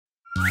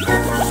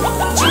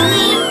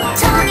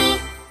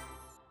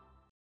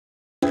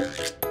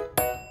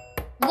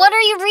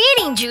you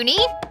reading, Juny?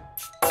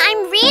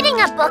 I'm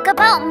reading a book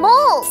about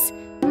moles.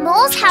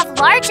 Moles have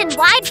large and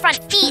wide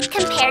front feet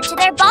compared to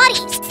their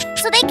bodies,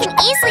 so they can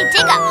easily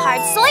dig up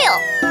hard soil.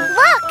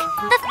 Look,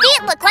 the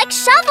feet look like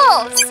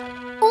shovels.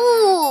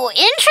 Ooh,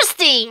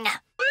 interesting.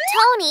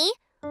 Tony,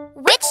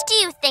 which do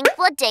you think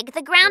will dig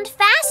the ground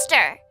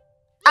faster?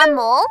 A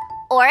mole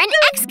or an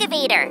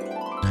excavator?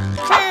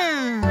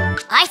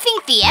 I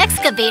think the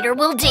excavator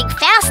will dig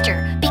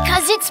faster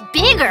because it's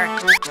bigger.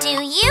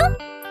 Do you?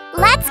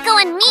 Let's go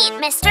and meet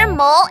Mr.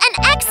 Mole and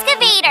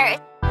Excavator.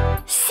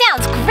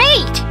 Sounds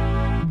great.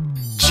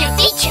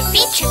 Choopy,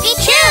 choopy, choopy,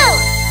 choo!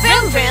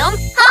 Vroom, vroom,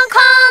 honk,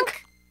 honk!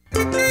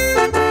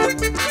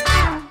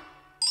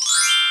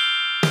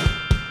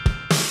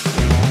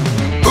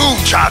 Boom,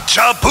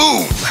 cha-cha,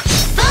 boom!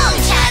 Boom,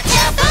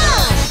 cha-cha,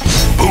 boom!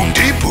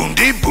 Boom-dee,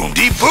 boom-dee,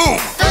 boom-dee, boom!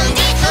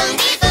 Boom-dee,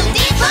 boom-dee,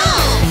 boom-dee,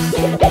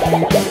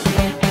 boom!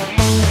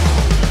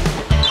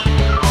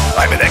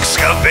 I'm an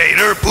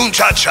excavator, boom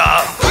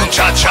cha-cha, boom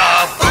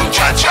cha-cha, boom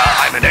cha-cha.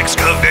 I'm an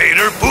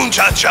excavator, boom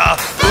cha-cha,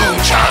 boom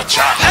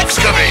cha-cha,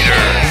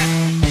 excavator.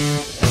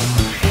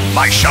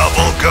 My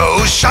shovel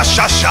goes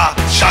sha-sha-sha,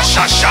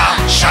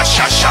 sha-sha-sha,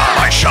 sha-sha-sha.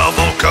 My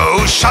shovel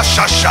goes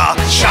sha-sha-sha,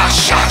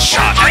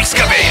 sha-sha-sha,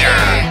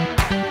 excavator.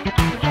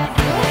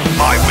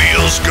 My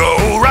wheels go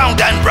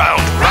round and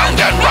round, round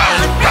and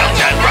round, round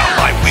and round.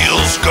 My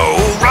wheels go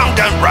round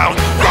and round,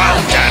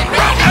 round and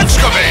round,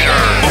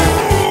 excavator.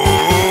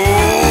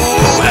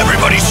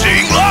 Everybody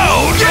sing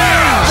loud!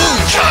 Yeah!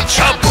 Boom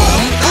cha-cha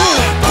boom boom!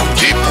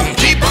 Boom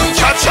dee boom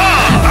cha-cha!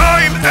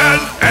 I'm an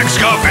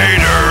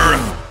excavator!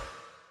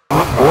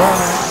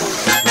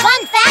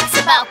 Fun facts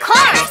about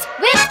cars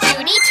with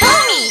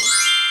JunyTony!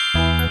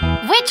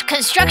 Which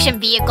construction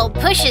vehicle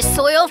pushes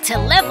soil to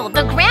level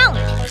the ground?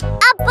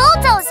 A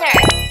bulldozer!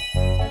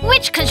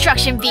 Which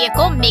construction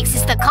vehicle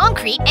mixes the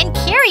concrete and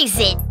carries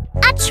it?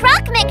 A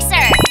truck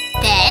mixer!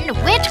 Then,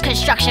 which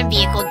construction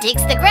vehicle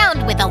digs the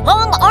ground with a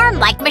long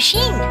arm-like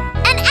machine?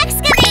 An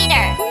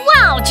excavator!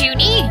 Wow,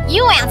 Juny!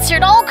 You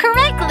answered all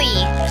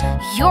correctly!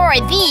 You're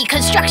the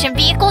construction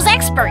vehicles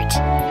expert!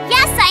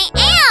 Yes, I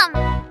am!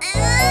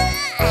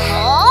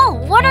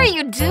 Oh, what are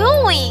you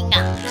doing?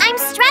 I'm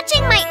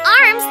stretching my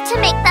arms to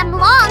make them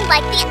long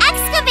like the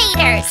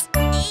excavators!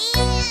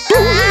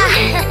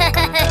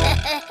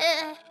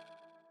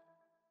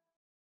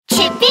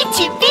 Chippy,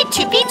 chippy,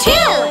 chippy,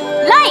 choo!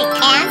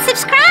 Like and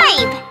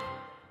subscribe!